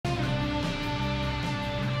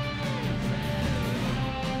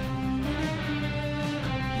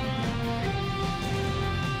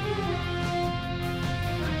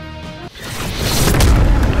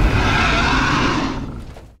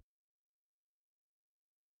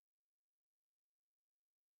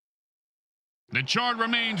The chart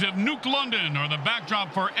remains of Nuked London are the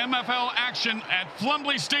backdrop for MFL action at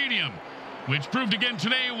Flumbley Stadium, which proved again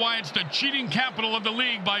today why it's the cheating capital of the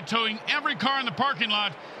league by towing every car in the parking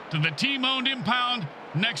lot to the team-owned impound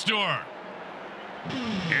next door.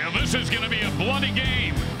 Yeah, this is going to be a bloody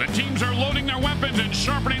game. The teams are loading their weapons and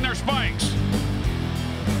sharpening their spikes.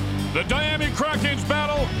 The Diami Krakens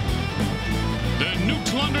battle the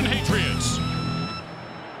Nuked London Hatriots.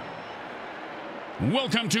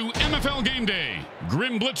 Welcome to MFL Game Day.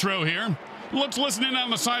 Grim Blitzrow here. Let's listen in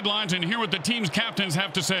on the sidelines and hear what the team's captains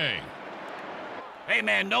have to say. Hey,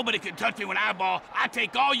 man, nobody can touch me when I ball. I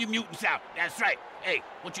take all you mutants out. That's right. Hey,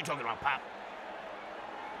 what you talking about, Pop?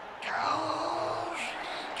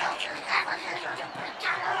 Don't you ever hear the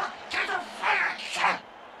beginner to the finish?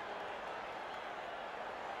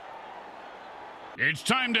 It's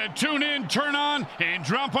time to tune in, turn on, and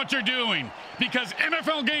drop what you're doing, because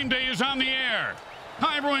MFL Game Day is on the air.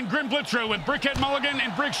 Hi, everyone. Grim Blitzrow with Brickhead Mulligan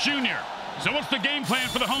and Bricks Jr. So what's the game plan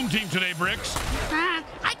for the home team today, Bricks?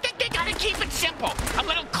 I think they gotta keep it simple. A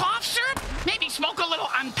little cough syrup, maybe smoke a little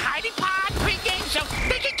untidy pod pregame so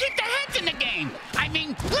they can keep their heads in the game. I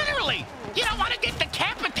mean, literally. You don't want to get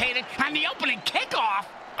decapitated on the opening kickoff.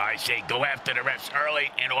 I say go after the refs early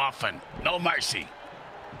and often. No mercy.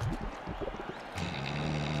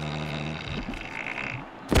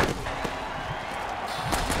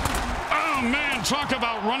 Oh, man, talk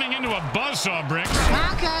about running into a buzzsaw, Bricks.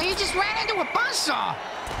 Okay, you just ran into a buzzsaw.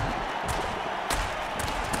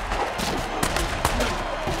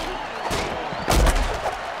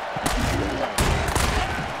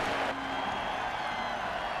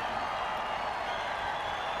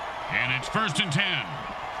 And it's 1st and 10.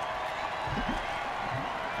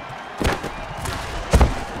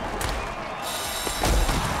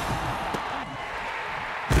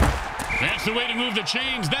 That's the way to move the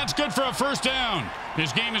chains. That's good for a 1st down.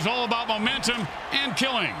 This game is all about momentum and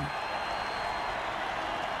killing.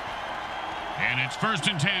 And it's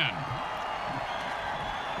 1st and 10.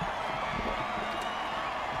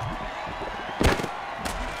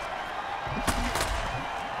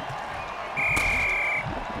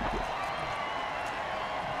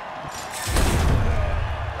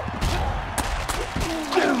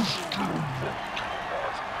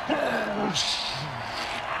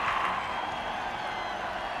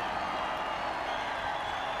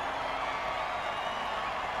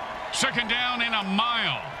 Second down and a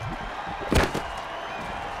mile.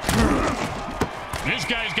 This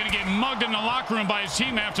guy's going to get mugged in the locker room by his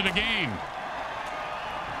team after the game.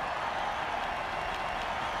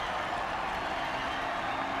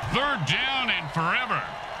 Third down and forever.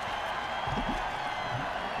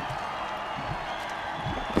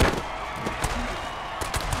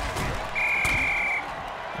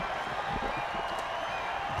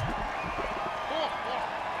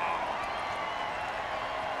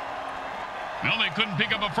 Well, they couldn't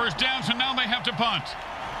pick up a 1st down, so now they have to punt.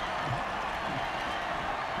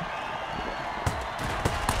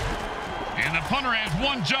 And the punter has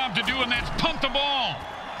one job to do, and that's punt the ball.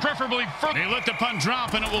 Preferably first. They let the punt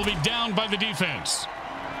drop, and it will be down by the defense.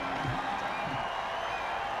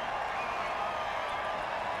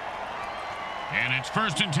 And it's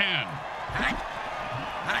 1st and 10.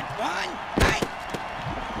 Hot one. Hot.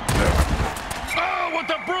 Oh, what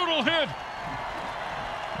a brutal hit.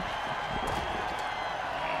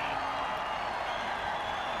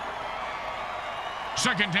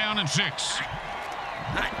 Second down and 6.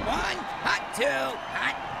 Hot one, hot two,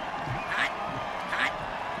 hot.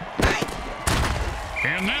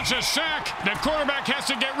 And that's a sack. The quarterback has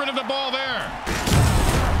to get rid of the ball there.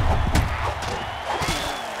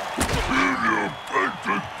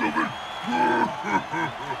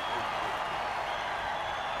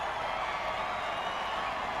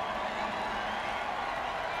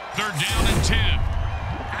 Third down and 10.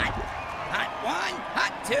 Hot one,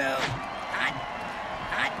 hot two.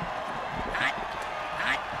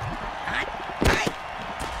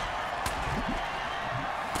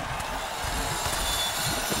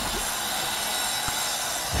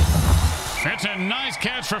 That's a nice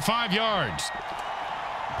catch for 5 yards.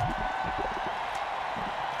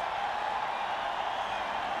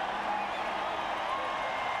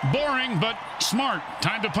 Boring, but smart.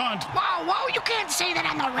 Time to punt. Whoa, you can't say that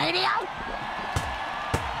on the radio.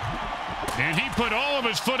 And he put all of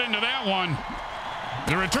his foot into that one.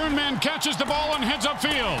 The return man catches the ball and heads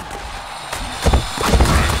upfield.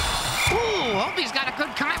 Ooh, hope he's got a good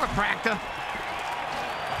chiropractor.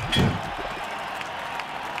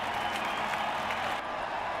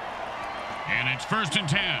 And it's 1st and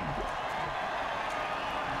 10.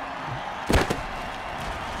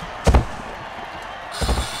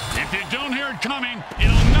 If you don't hear it coming,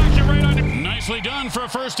 it'll knock you right on your... Nice Nicely done for a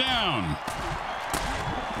first down.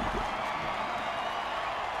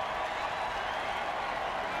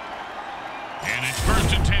 And it's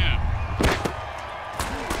 1st and 10.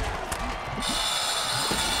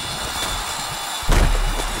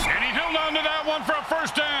 And he held on to that one for a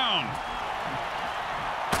first down.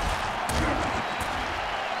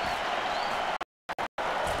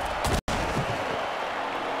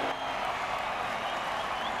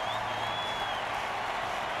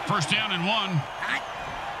 First down and 1. Hot,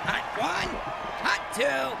 hot 1, hot 2,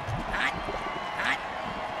 hot, hot,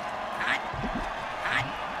 hot, hot,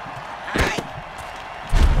 hot.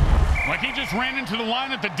 Like he just ran into the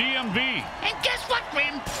line at the DMV. And guess what,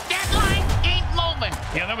 Grim? That line ain't moving.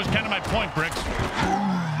 Yeah, that was kind of my point, Bricks.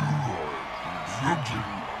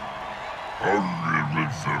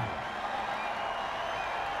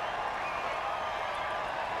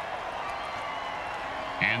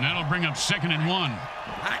 And that'll bring up 2nd and 1.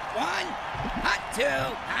 Hot 1, hot 2,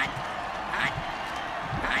 hot, hot,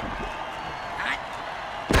 hot, hot,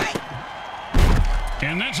 hot.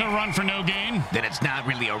 And that's a run for no gain. Then it's not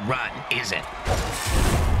really a run, is it?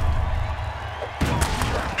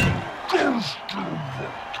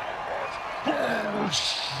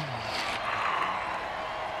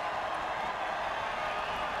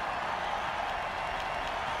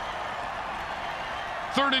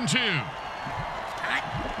 Third and 2. Hot,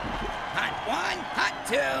 hot 1, hot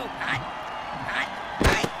 2, hot, hot,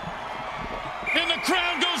 hot. And the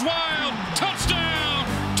crowd goes wild. Touchdown!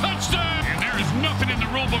 Touchdown! And there is nothing in the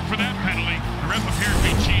rule book for that penalty. The ref appears to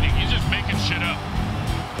be cheating. He's just making shit up.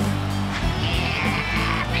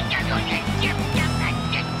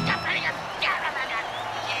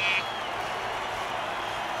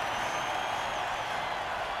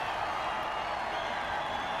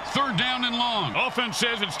 Third down and long. Offense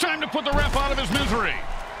says it's time to put the ref out of his misery.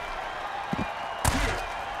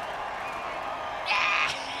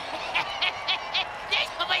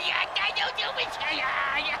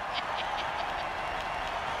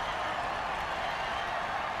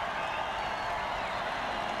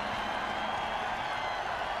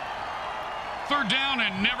 Third down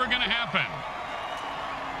and never going to happen.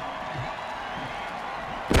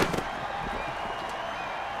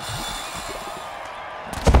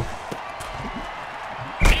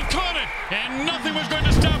 He caught it, and nothing was going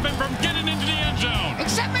to stop him from getting into the end zone.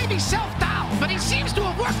 Except maybe self-doubt, but he seems to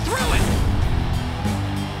have worked through it.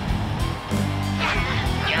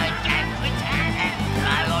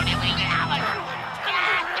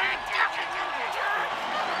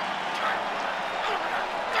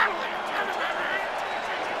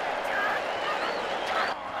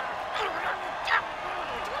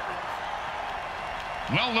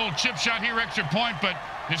 Well, a little chip shot here, extra point, but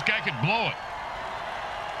this guy could blow it.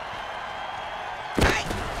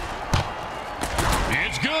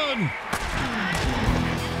 It's good.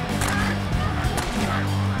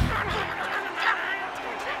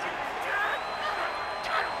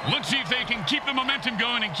 Let's see if they can keep the momentum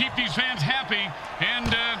going and keep these fans happy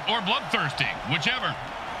and or bloodthirsty, whichever.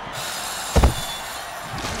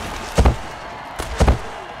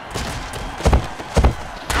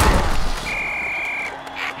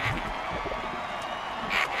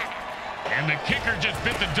 And the kicker just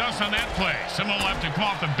bit the dust on that play. Someone will have to come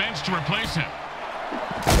off the bench to replace him.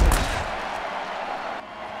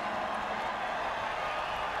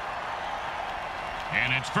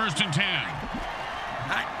 And it's 1st and 10.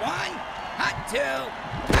 Hot 1, hot 2,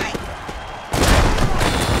 hot.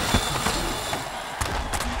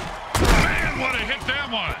 Man, what a hit that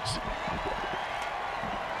was.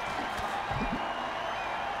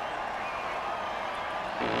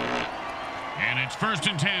 And it's 1st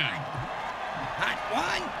and 10. Hot 1,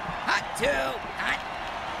 hot 2, hot,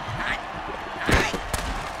 hot, hot.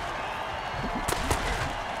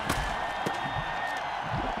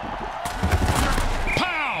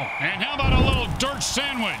 Pow! And how about a little dirt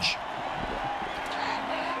sandwich?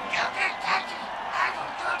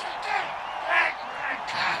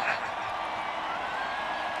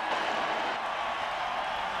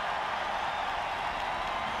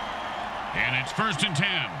 And it's 1st and 10.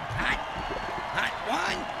 Hot, hot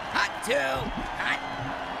 1, hot 2, hot,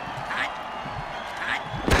 hot, hot,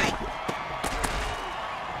 hot.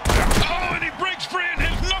 Oh, and he breaks free and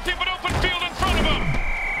has nothing but open field in front of him.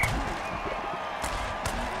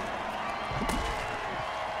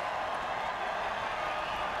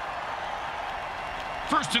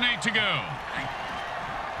 First and 8 to go.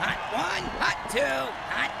 Hot 1, hot 2,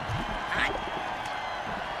 hot, hot.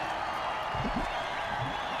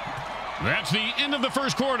 That's the end of the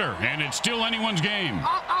first quarter, and it's still anyone's game.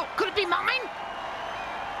 Oh, could it be mine?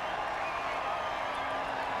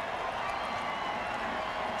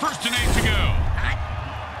 1st and 8 to go. Hot.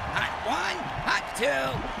 Hot 1. Hot 2.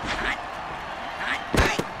 Hot. Hot.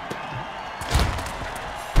 Hot.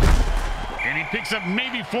 And he picks up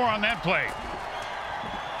maybe 4 on that play.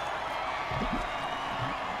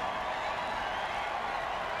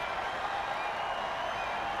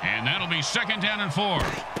 And that'll be 2nd down and 4.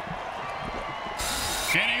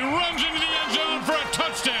 And he runs into the end zone for a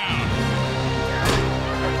touchdown.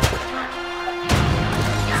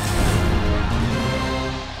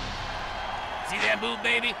 See that move,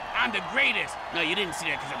 baby? I'm the greatest. No, you didn't see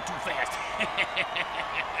that because I'm too fast.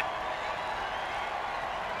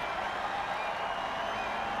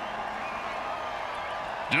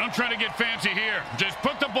 Don't try to get fancy here. Just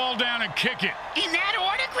put the ball down and kick it. In that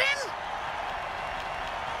order, Grim?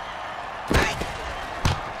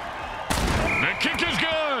 The kick is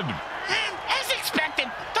good. As expected,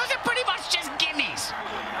 those are pretty much just gimmies.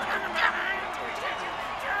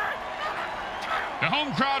 The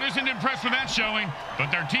home crowd isn't impressed with that showing,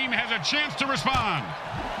 but their team has a chance to respond.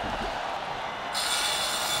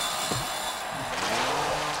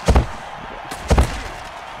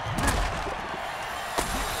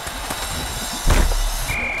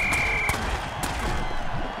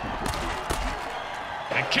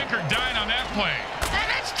 The kicker died on that play.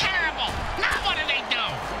 That's terrible. Now what do they do?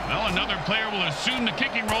 Well, another player will assume the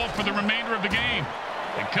kicking role for the remainder of the game.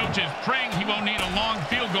 The coach is praying he won't need a long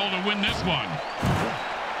field goal to win this one.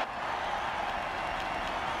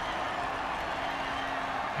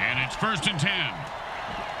 And it's 1st and 10.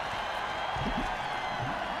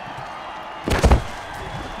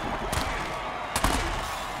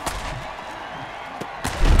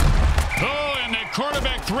 Oh, and the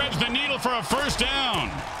quarterback threads the needle for a 1st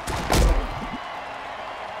down.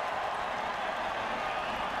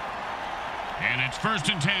 And it's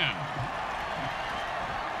 1st and 10.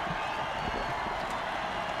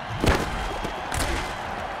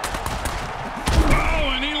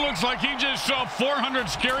 Looks like he just saw 400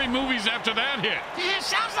 scary movies after that hit. Yeah,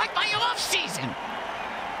 sounds like my off season.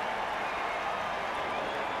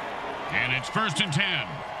 And it's 1st and 10.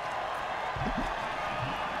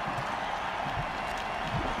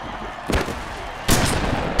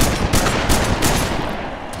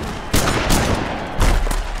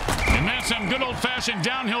 And that's some good old-fashioned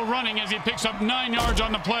downhill running as he picks up 9 yards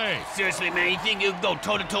on the play. Seriously, man, you think you can go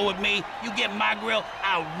toe-to-toe with me? You get my grill,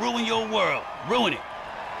 I'll ruin your world. Ruin it.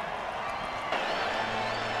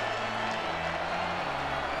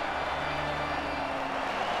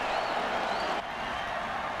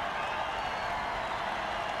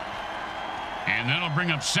 And that'll bring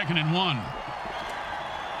up 2nd and 1.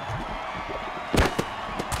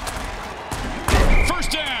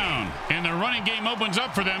 1st down. And the running game opens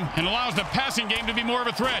up for them and allows the passing game to be more of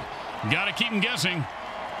a threat. Got to keep them guessing.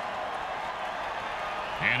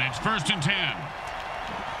 And it's 1st and 10.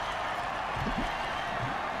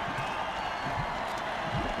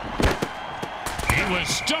 He was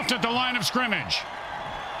stuffed at the line of scrimmage.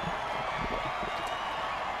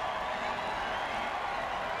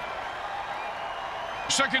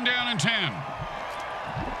 Second down and 10. And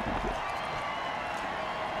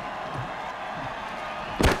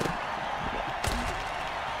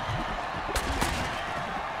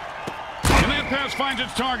that pass finds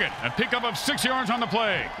its target. A pickup of 6 yards on the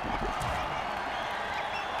play.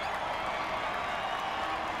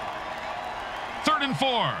 Third and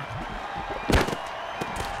 4.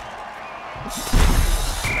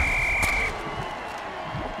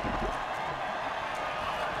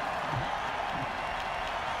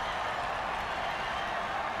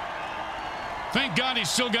 Thank God he's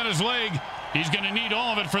still got his leg. He's going to need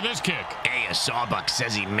all of it for this kick. Hey, a sawbuck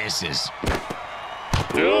says he misses.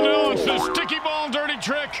 No, it's the sticky ball dirty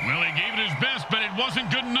trick. Well, he gave it his best, but it wasn't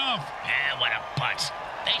good enough. What a putz.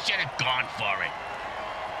 They should have gone for it.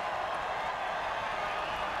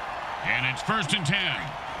 And it's 1st and 10.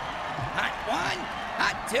 Hot 1.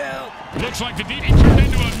 Hot 2. Looks like the DB turned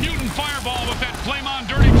into a mutant fireball with that flame-on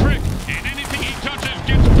dirty trick. And anything he touches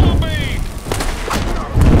gets flambéed.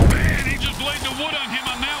 Man, he just laid the wood on him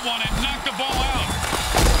on that one and knocked the ball out.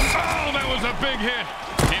 Oh, that was a big hit.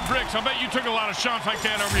 Hey, Bricks, I bet you took a lot of shots like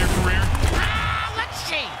that over your career. Let's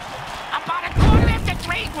see. About a quarter after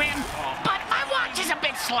 3, Grim. But my watch is a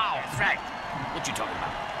bit slow. That's right. What you talking about?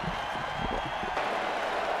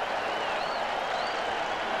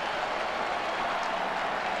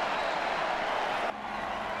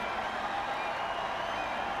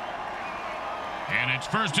 And it's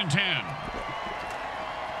 1st and 10.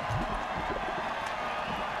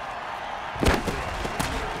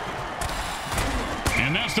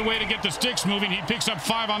 And that's the way to get the sticks moving. He picks up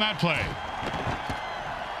 5 on that play.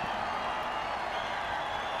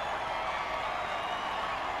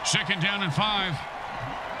 Second down and 5.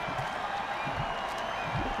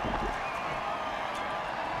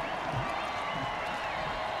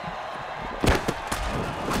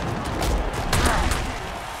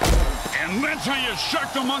 And that's how you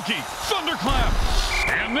shuck the monkey. Thunderclap.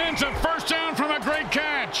 And then it's a first down from a great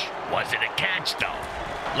catch. Was it a catch, though?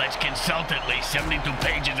 Let's consult at least 72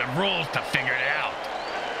 pages of rules to figure it out.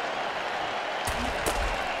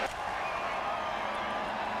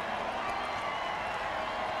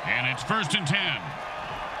 And it's first and 10.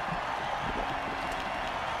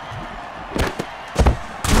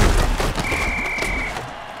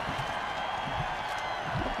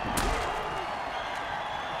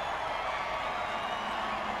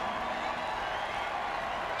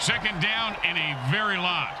 Second down and a very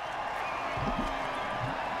lot.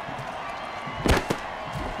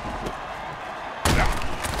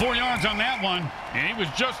 Four yards on that one, and he was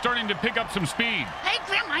just starting to pick up some speed. Hey,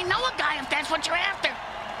 Grim, I know a guy if that's what you're after.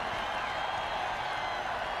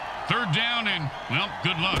 Third down and, well,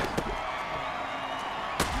 good luck.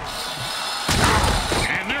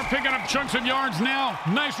 And they're picking up chunks of yards now.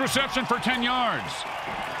 Nice reception for 10 yards.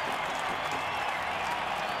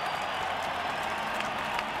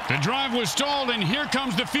 The drive was stalled, and here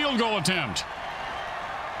comes the field goal attempt.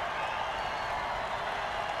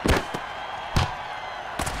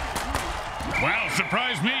 Wow,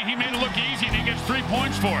 surprised me. He made it look easy, and he gets 3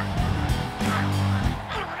 points for it.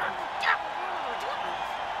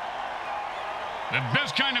 The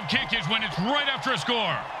best kind of kick is when it's right after a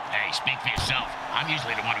score. Hey, speak for yourself. I'm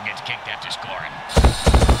usually the one who gets kicked after scoring.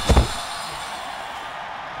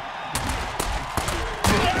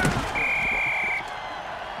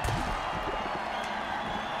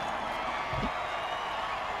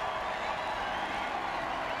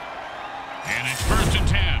 And it's first and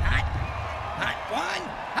 10. Hot. Hot 1.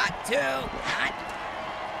 Hot 2. Hot.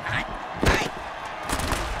 Hot. Hot.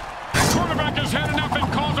 The quarterback has had enough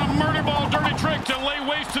and calls a murder ball dirty trick to lay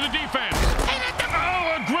waste to the defense.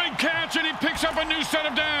 Oh, a great catch, and he picks up a new set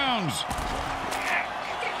of downs.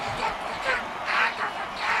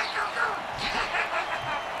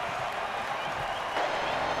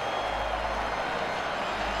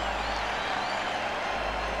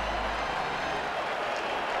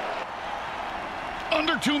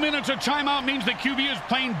 Under 2 minutes, a timeout means the QB is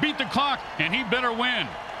playing beat the clock, and he better win.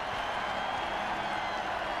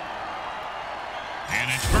 And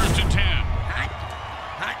it's first and 10. Hot.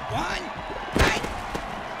 Hot 1. Hot.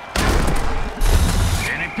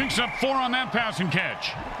 And he picks up 4 on that passing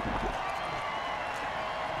catch.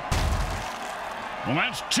 Well,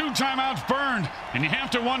 that's 2 timeouts burned, and you have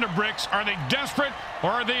to wonder, Bricks, are they desperate or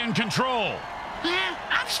are they in control?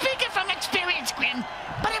 I'm speaking from experience, Grim,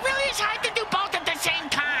 but it really is hard to do both at the same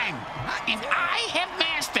time. And I have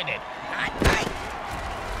mastered it. Hot. Hot.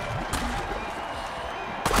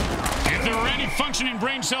 If there were any functioning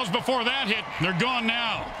brain cells before that hit, they're gone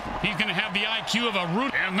now. He's going to have the IQ of a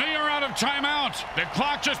root. And they are out of timeouts. The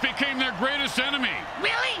clock just became their greatest enemy.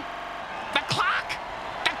 Really? The clock?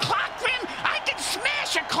 The clock, Grim? I can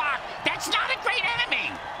smash a clock. That's not a great enemy.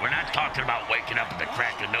 We're not talking about waking up at the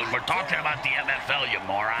crack of noon. We're talking about the MFL, you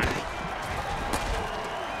moron.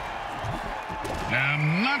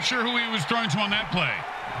 I'm not sure who he was throwing to on that play.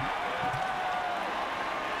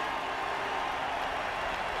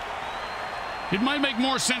 It might make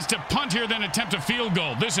more sense to punt here than attempt a field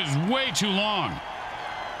goal. This is way too long.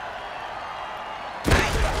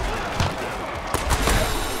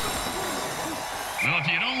 Well, if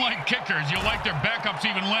you don't like kickers, you'll like their backups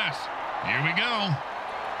even less. Here we go.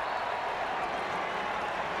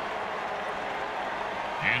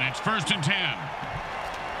 And it's first and 10.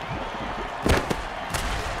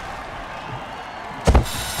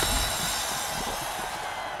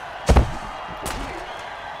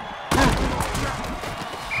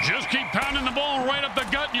 Just keep pounding the ball right up the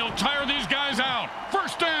gut and you'll tire these guys out.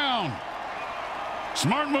 First down.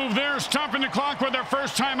 Smart move there, stopping the clock with their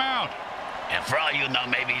first timeout. And for all you know,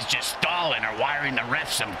 maybe he's just stalling or wiring the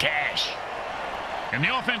refs some cash. And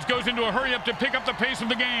the offense goes into a hurry-up to pick up the pace of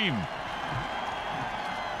the game.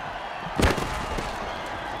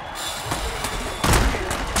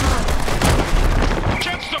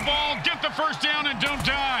 Catch the ball, get the first down, and don't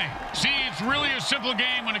die. See, it's really a simple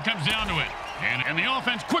game when it comes down to it. And the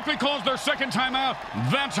offense quickly calls their second timeout.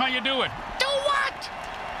 That's how you do it. Do what?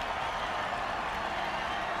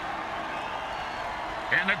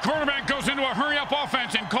 And the quarterback goes into a hurry-up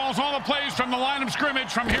offense and calls all the plays from the line of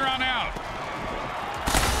scrimmage from here on out.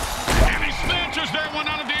 And he snatches that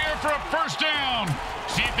one out of the air for a first down.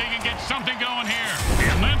 See if they can get something going here.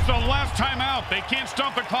 And that's the last timeout. They can't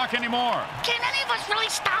stop the clock anymore. Can any of us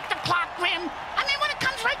really stop the clock, Grim? I mean, when it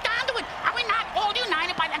comes right down to it, are we not all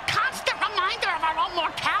united by the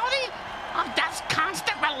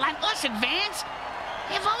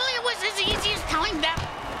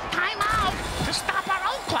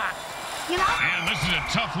is a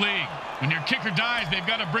tough league. When your kicker dies, they've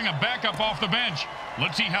got to bring a backup off the bench.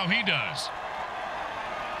 Let's see how he does.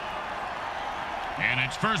 And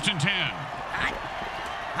it's 1st and 10. Hot.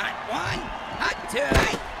 Hot 1. Hot 2.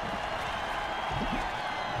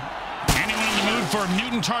 Anyone in the mood for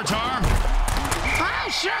mutant tartar? Oh,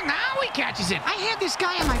 sure, now he catches it. I had this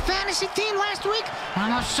guy on my fantasy team last week. I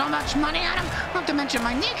lost so much money on him, not to mention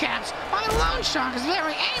my kneecaps. My loan shark is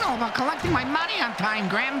very anal about collecting my money on time,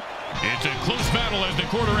 Grim. It's a close battle as the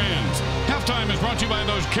quarter ends. Halftime is brought to you by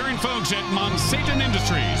those caring folks at Monsanto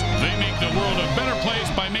Industries. They make the world a better place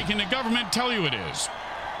by making the government tell you it is.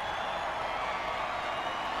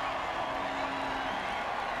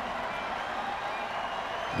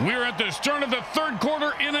 We're at the start of the 3rd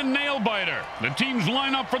quarter in a nail-biter. The teams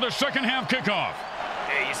line up for the second half kickoff.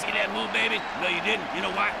 Hey, you see that move, baby? No, you didn't. You know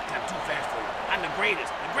why? I'm too fast for you. I'm the greatest,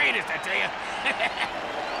 I tell you.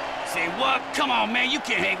 Say what? Come on, man, you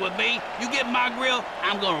can't hang with me. You get my grill,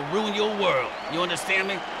 I'm gonna ruin your world. You understand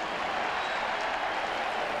me?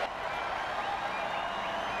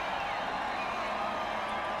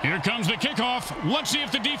 Here comes the kickoff. Let's see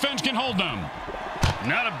if the defense can hold them.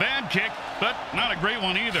 Not a bad kick, but not a great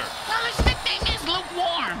one either. Well, his nickname is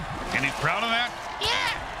Lukewarm. And he's proud of that?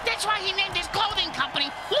 Yeah, that's why he named his clothing company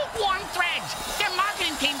Lukewarm Threads. Their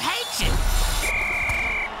marketing team hates it.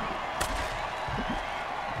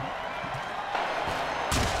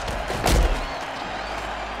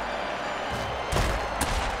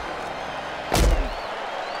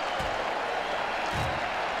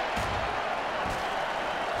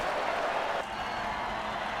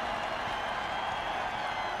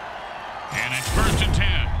 And it's 1st and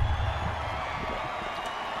 10.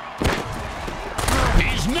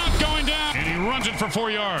 He's not going down. And he runs it for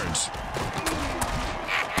 4 yards.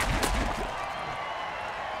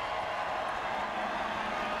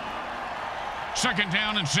 Second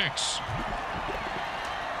down and 6.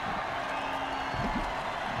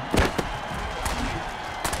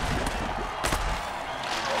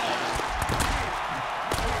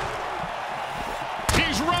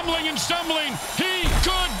 He's rumbling and stumbling. He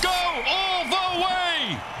could go all the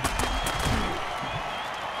way.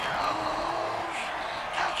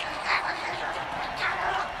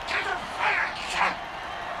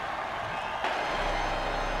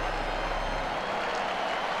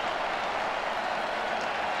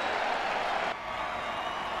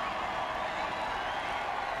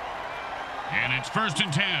 And it's 1st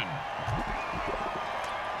and 10.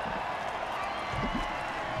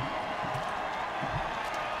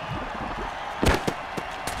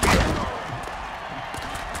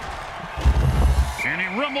 And he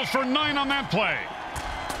rumbles for 9 on that play.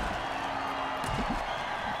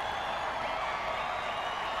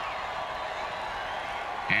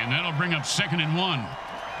 And that'll bring up 2nd and 1.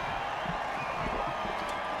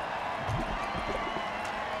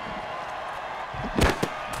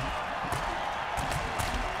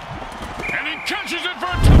 And he catches it for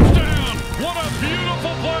a touchdown. What a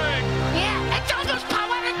beautiful play. Yeah, it's almost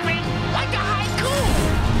poetic, Grim, like a haiku.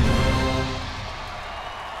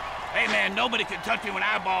 Hey, man, nobody can touch me when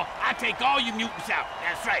I ball. I take all you mutants out.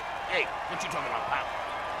 That's right. Hey, what you talking about, Pop?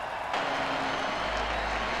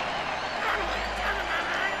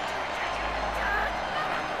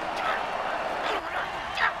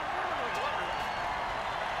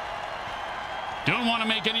 Don't want to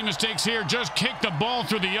make any mistakes here. Just kick the ball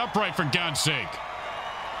through the upright, for God's sake.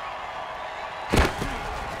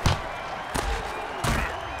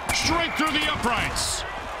 Straight through the uprights.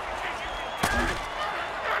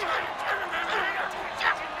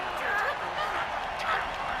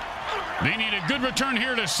 They need a good return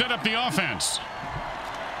here to set up the offense.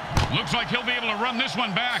 Looks like he'll be able to run this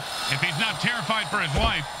one back if he's not terrified for his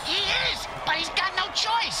life. He is, but he's got no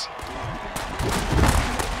choice.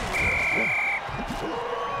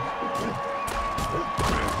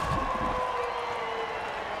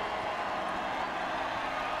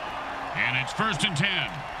 And it's 1st and 10.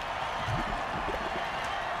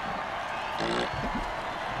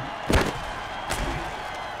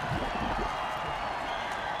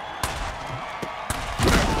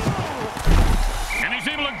 And he's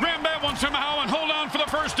able to grab that one somehow and hold on for the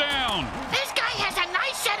 1st down. This guy has a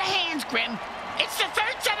nice set of hands, Grim. It's the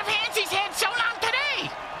 3rd set of hands he's had sewn on today.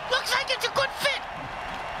 Looks like it's a good fit.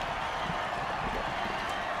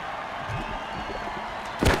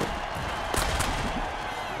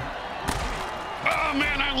 Oh,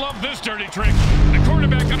 man, I love this dirty trick. The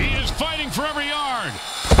quarterback, he is fighting for every yard.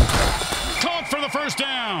 Caught for the 1st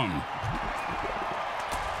down.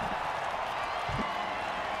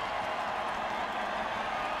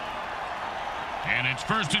 And it's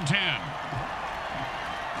 1st and 10.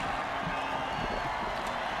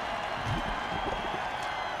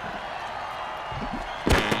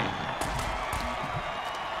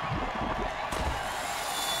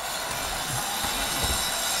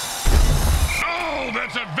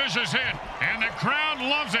 delicious hit, and the crowd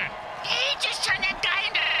loves it. He just turned that guy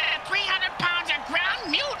into 300 pounds of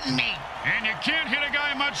ground mutiny. And you can't hit a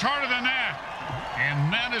guy much harder than that.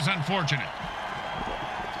 And that is unfortunate.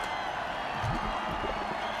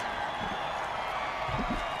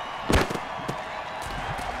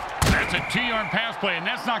 That's a 2-yard pass play, and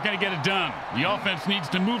that's not going to get it done. The offense needs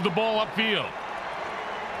to move the ball upfield.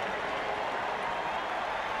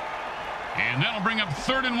 And that'll bring up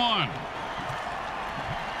 3rd and 1.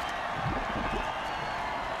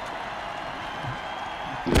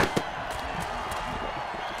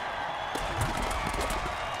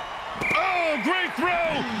 Oh, great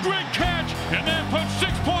throw, great catch, and that puts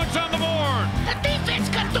 6 points on the board. The defense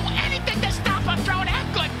couldn't do anything to stop a throw that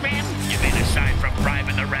good, Grim. You mean aside from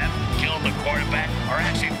bribing the ref, killing the quarterback, or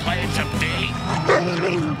actually playing some D?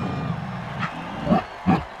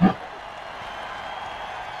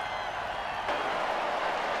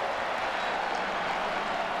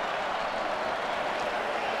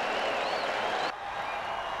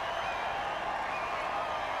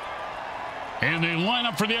 And they line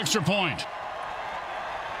up for the extra point.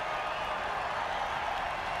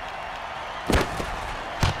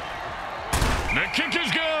 The kick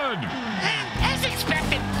is good. As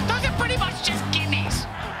expected, those are pretty much just gimmies.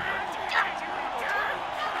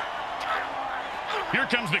 Here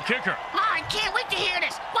comes the kicker. Oh, I can't wait to hear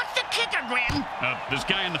this. What's the kicker, Grim? This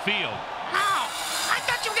guy in the field. Oh, I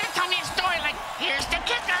thought you were going to tell me a story like, here's the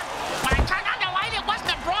kicker. When I turned on the light, it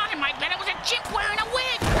wasn't a broad in my bed. It was a chimp wearing a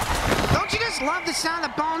wig. Don't you just love the sound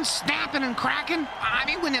of bones snapping and cracking? I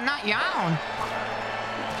mean, when they're not yawn.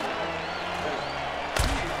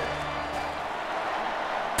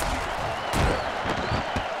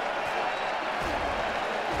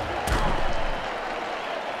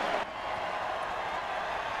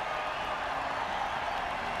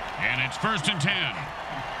 And it's 1st and 10.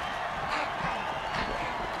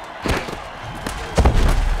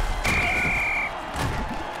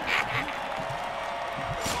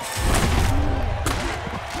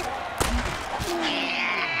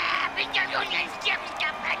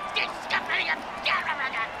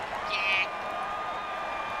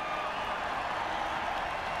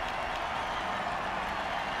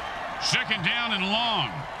 Second down and long.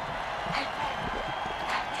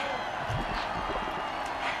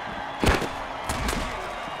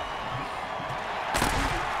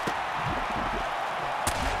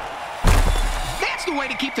 That's the way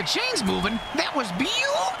to keep the chains moving. That was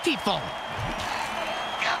beautiful.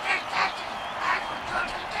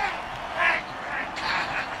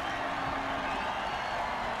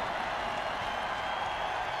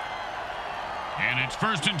 And it's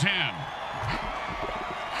 1st and 10.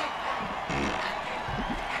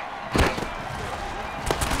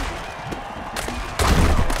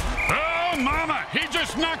 Oh, mama! He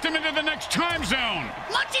just knocked him into the next time zone.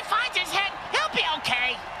 Once he finds his head, he'll be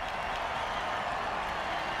okay.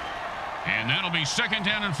 And that'll be 2nd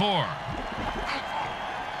down and 4.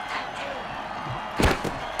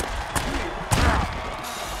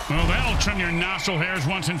 Well, that'll trim your nostril hairs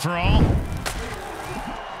once and for all.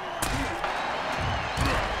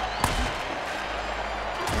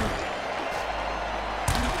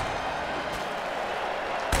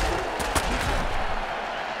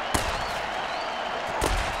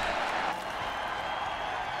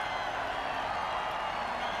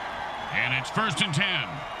 And it's 1st and 10.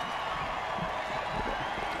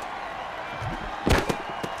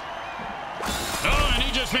 Oh, and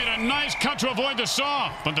he just made a nice cut to avoid the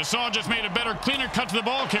saw. But the saw just made a better, cleaner cut to the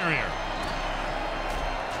ball carrier.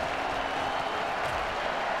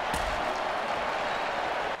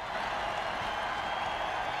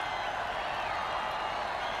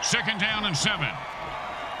 Second down and 7.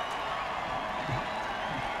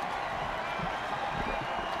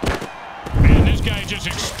 This guy just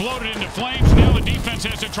exploded into flames. Now the defense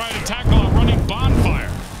has to try to tackle a running bonfire.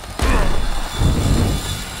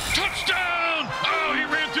 Touchdown! Oh, he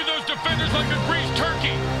ran through those defenders like a greased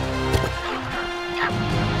turkey.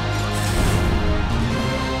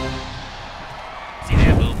 See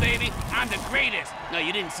that move, baby? I'm the greatest. No,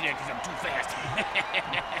 you didn't see that because I'm too fast.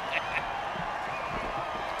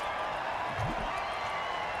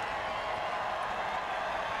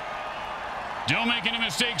 Don't make any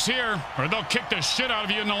mistakes here, or they'll kick the shit out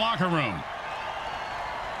of you in the locker room.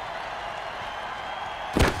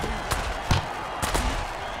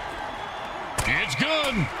 It's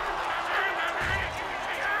good.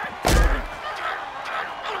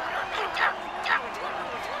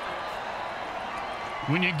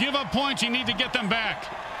 When you give up points, you need to get them back.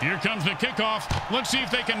 Here comes the kickoff. Let's see if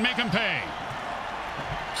they can make them pay.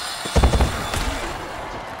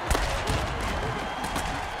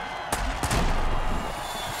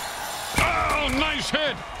 Oh, nice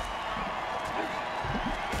hit.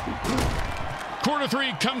 Quarter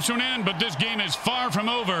 3 comes to an end, but this game is far from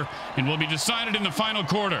over and will be decided in the final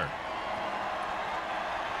quarter.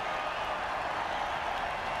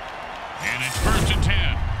 And it's 1st and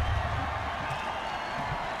 10.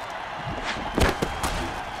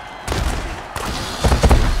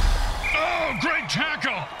 Oh, great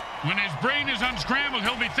tackle. When his brain is unscrambled,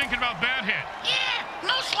 he'll be thinking about that hit. Yeah,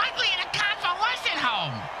 most likely in a convalescent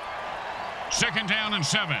home. 2nd down and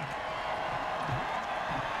 7.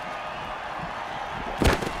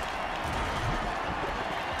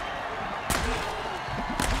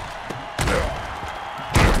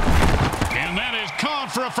 And that is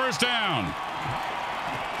caught for a 1st down.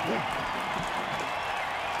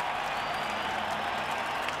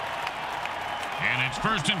 And it's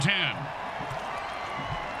 1st and 10.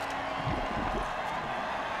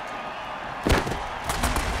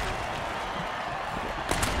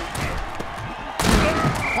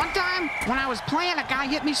 One time, when I was playing, a guy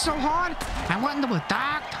hit me so hard, I went into a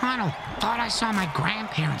dark tunnel. Thought I saw my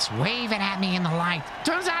grandparents waving at me in the light.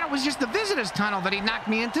 Turns out it was just the visitor's tunnel that he knocked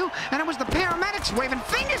me into, and it was the paramedics waving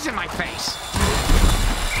fingers in my face.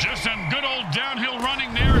 Just some good old downhill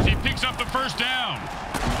running there as he picks up the 1st down.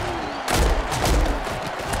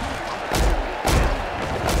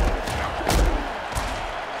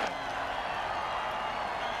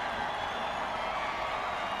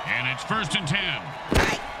 And it's 1st and 10.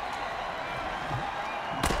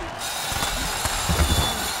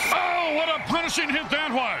 Oh, what a punishing hit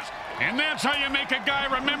that was. And that's how you make a guy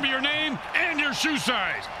remember your name and your shoe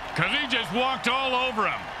size, because he just walked all over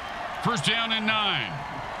him. 1st down and 9.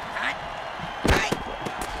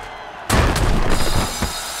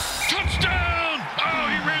 Touchdown! Oh,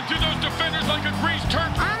 he ran through those defenders like a greased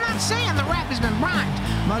turkey. I'm not saying the rap has been rhymed,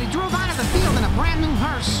 but he drove out of the field in a brand new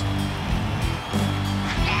hearse.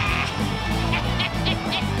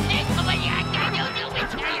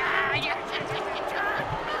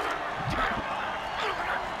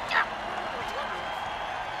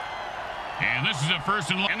 And this is a 1st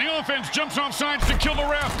and long. And the offense jumps off sides to kill the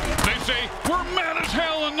ref. They say, we're mad as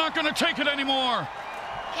hell and not going to take it anymore.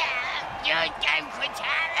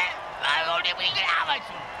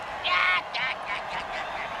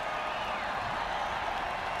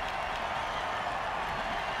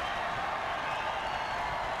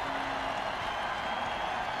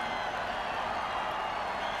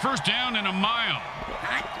 First down and a mile.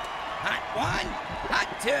 Hot, hot 1, hot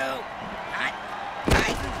 2, hot,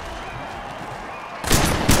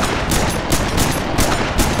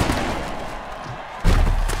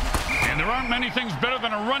 And there aren't many things better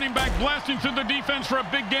than a running back blasting through the defense for a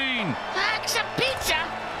big gain. Some pizza.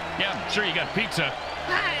 Yeah, sure, you got pizza.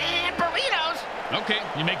 And burritos. Okay,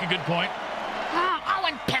 you make a good point. Oh,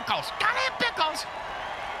 and pickles. Gotta have pickles.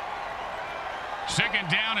 2nd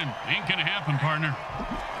down and ain't gonna happen, partner.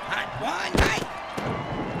 hot 1, hot.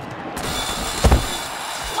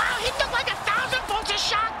 Wow, he took like 1,000 volts of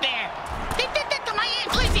shock there. They did that to my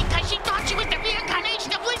Aunt Lizzie because she thought she was the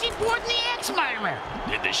reincarnation of Lizzie Borden, the ex-murderer.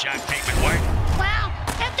 Did the shock treatment work? Well,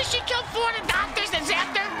 after she killed 4 of the doctors and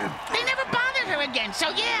zapped her, they never bothered her again.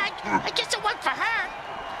 So, yeah, I guess it worked for her.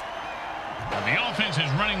 The offense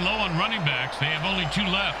is running low on running backs. They have only 2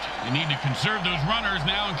 left. They need to conserve those runners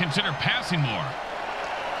now and consider passing more.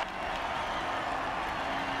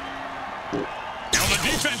 Now the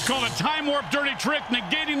defense called a time warp dirty trick,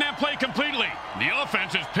 negating that play completely. The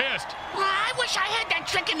offense is pissed. Well, I wish I had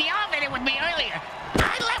that trick in the elevator with me earlier.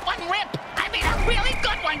 I let one rip. I mean, a really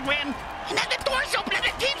good one, Grim. And then the doors open and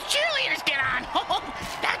the team's cheerleaders get on.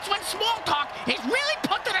 That's when small talk is really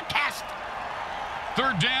put to the test.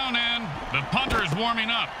 3rd down, and the punter is warming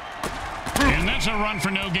up. And that's a run for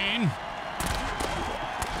no gain.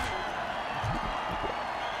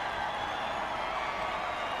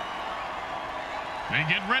 They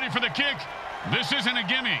get ready for the kick. This isn't a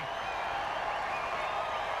gimme.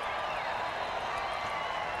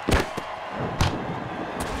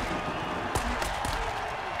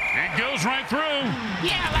 It goes right through.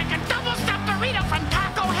 Yeah, like a double-stuffed burrito from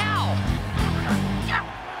Taco Hell.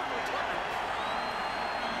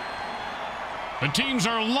 The teams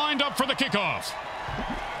are lined up for the kickoff.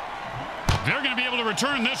 They're going to be able to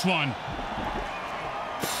return this one.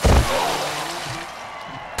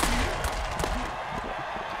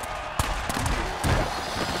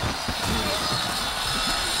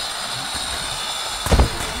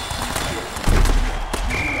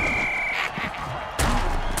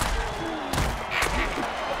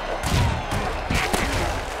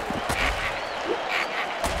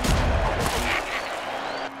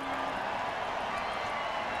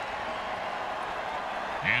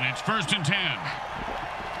 And it's 1st and 10.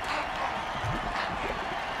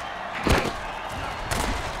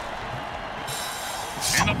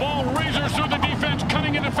 And the ball razors through the defense,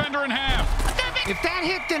 cutting a defender in half. If that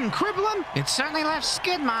hit didn't cripple him, it certainly left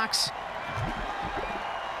skid marks.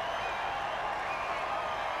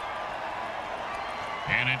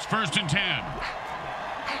 And it's 1st and 10.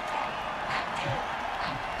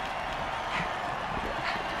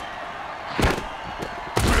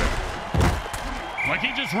 Like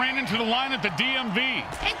he just ran into the line at the DMV.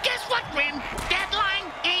 And guess what, Grim? That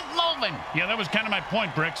line ain't moving. Yeah, that was kind of my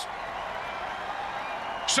point, Bricks.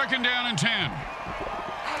 2nd down and 10.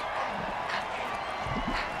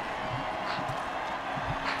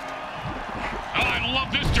 Oh, I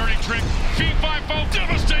love this dirty trick. Fee-fi-fo,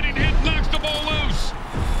 devastating hit, knocks the ball loose.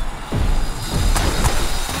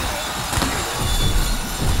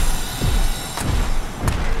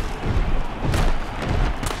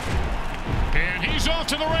 And he's off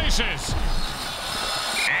to the races.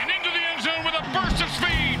 And into the end zone with a burst of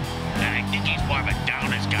speed. I think he's more of a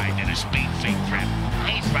downers guy than a speed fake threat.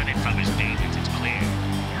 He's running from his demons, it's clear.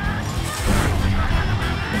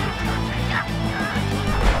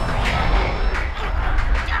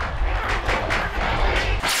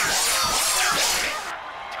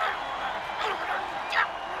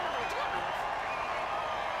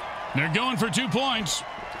 They're going for 2 points.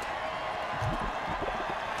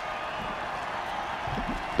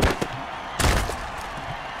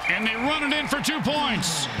 And they run it in for 2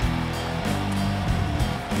 points.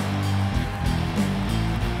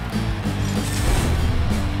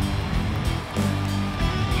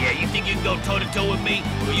 Yeah, you think you can go toe-to-toe with me?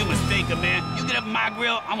 Well, you mistaken, man. You get up in my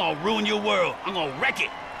grill, I'm gonna ruin your world. I'm gonna wreck it.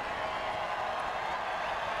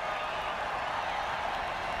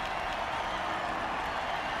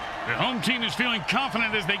 The home team is feeling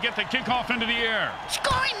confident as they get the kickoff into the air.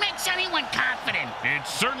 Scoring makes anyone confident. It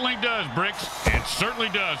certainly does, Bricks. It certainly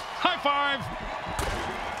does. High five.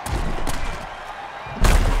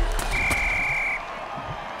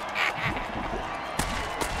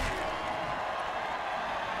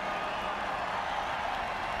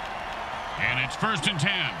 And it's 1st and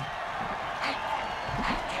 10.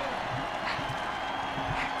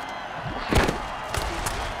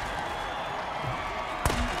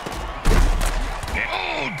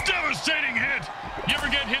 Devastating hit. You ever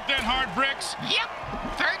get hit that hard, Bricks? Yep,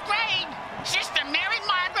 3rd grade. Sister Mary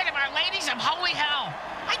Margaret of Our Ladies of Holy Hell.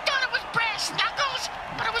 I thought it was brass knuckles,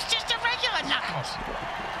 but it was just a regular knuckles.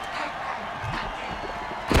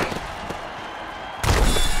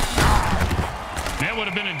 That would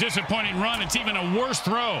have been a disappointing run. It's even a worse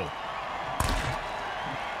throw.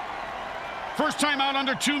 First time out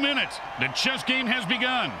under 2 minutes. The chess game has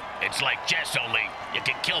begun. It's like chess, only you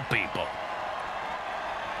can kill people.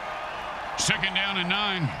 2nd down and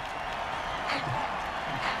 9.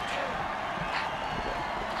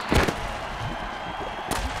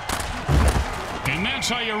 And that's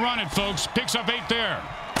how you run it, folks. Picks up 8 there.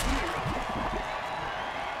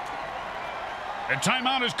 A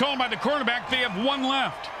timeout is called by the quarterback. They have 1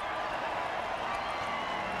 left.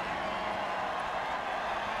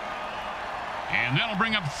 And that'll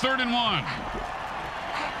bring up 3rd and 1.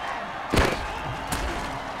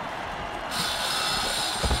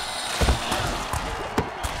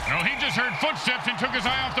 He just heard footsteps and took his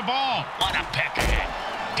eye off the ball. What a peckerhead.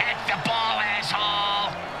 Take the ball,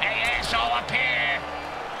 asshole. Hey, asshole, up here.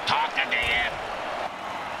 Talking to him.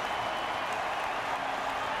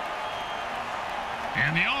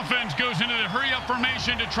 And the offense goes into the hurry-up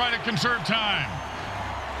formation to try to conserve time.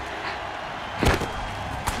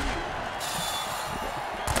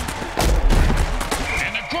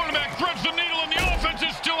 And the quarterback threads the needle, and the offense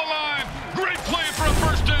is still alive. Great play for a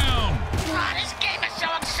 1st down. Oh, this game is so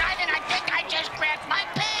exciting, I think I just cracked my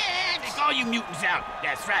pants. Take all you mutants out.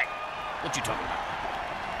 That's right. What you talking about?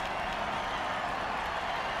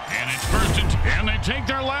 And it's 1st and 10. And they take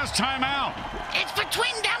their last time out. It's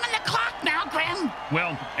between them and the clock now, Grim.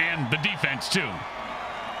 Well, and the defense, too.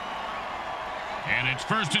 And it's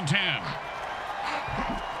 1st and 10.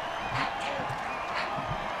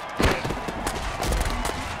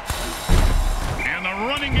 And the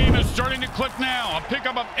running game is starting to click now. A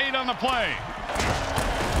pickup of 8 on the play.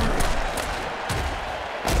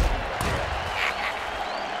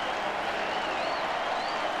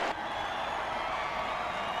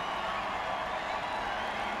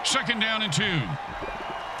 Second down and 2.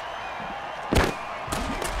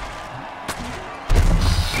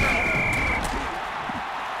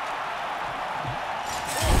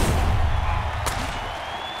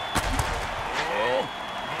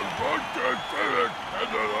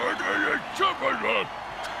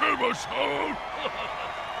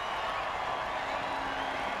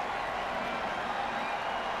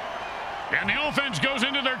 And the offense goes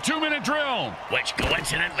into their 2-minute drill. Which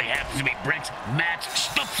coincidentally happens to be Brick's match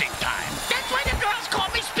stoopsing time. That's why the girls call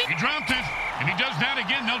me Speed. He dropped it. If he does that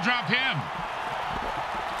again, they'll drop him.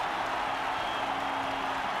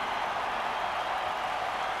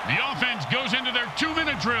 The offense goes into their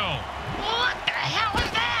 2-minute drill. What the hell is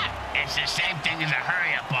that? It's the same thing as a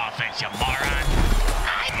hurry-up offense, you moron.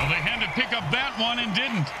 Well, they had to pick up that one and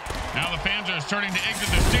didn't. Now the fans are starting to exit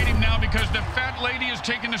the stadium now because the fat lady is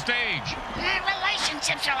taking the stage.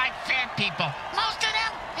 Relationships are like fat people. Most of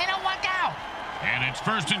them, they don't work out. And it's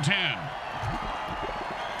 1st and 10.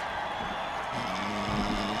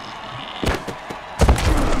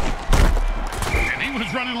 And he was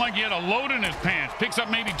running like he had a load in his pants. Picks up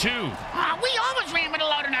maybe 2. We always ran with a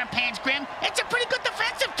load in our pants, Grim. It's a pretty good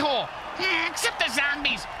defensive tool. Except the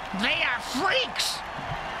zombies. They are freaks.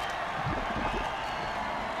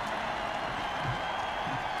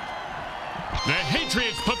 The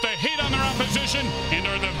Hatriots put the hate on their opposition and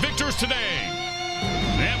are the victors today.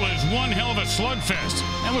 That was one hell of a slugfest.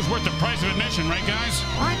 That was worth the price of admission, right, guys?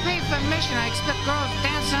 I pay for admission. I expect girls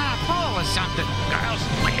dancing on a pole or something. Girls,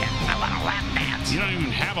 where? I want a lap dance. You don't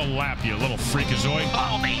even have a lap, you little freakazoid.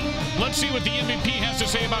 Follow me. Let's see what the MVP has to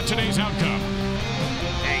say about today's outcome.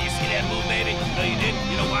 Hey, you see that move, baby? No, you didn't.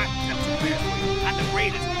 You know why? I'm too fast for you. I'm the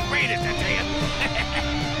greatest, I tell you.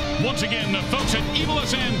 Once again, the folks at Evil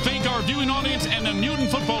SN thank our viewing audience and the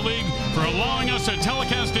Mutant Football League for allowing us to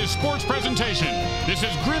telecast this sports presentation. This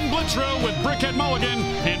is Grim Blitzrow with Brickhead Mulligan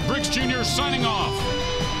and Bricks Jr. signing off.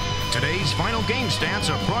 Today's final game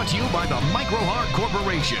stats are brought to you by the Micro Heart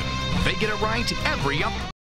Corporation. They get it right every up.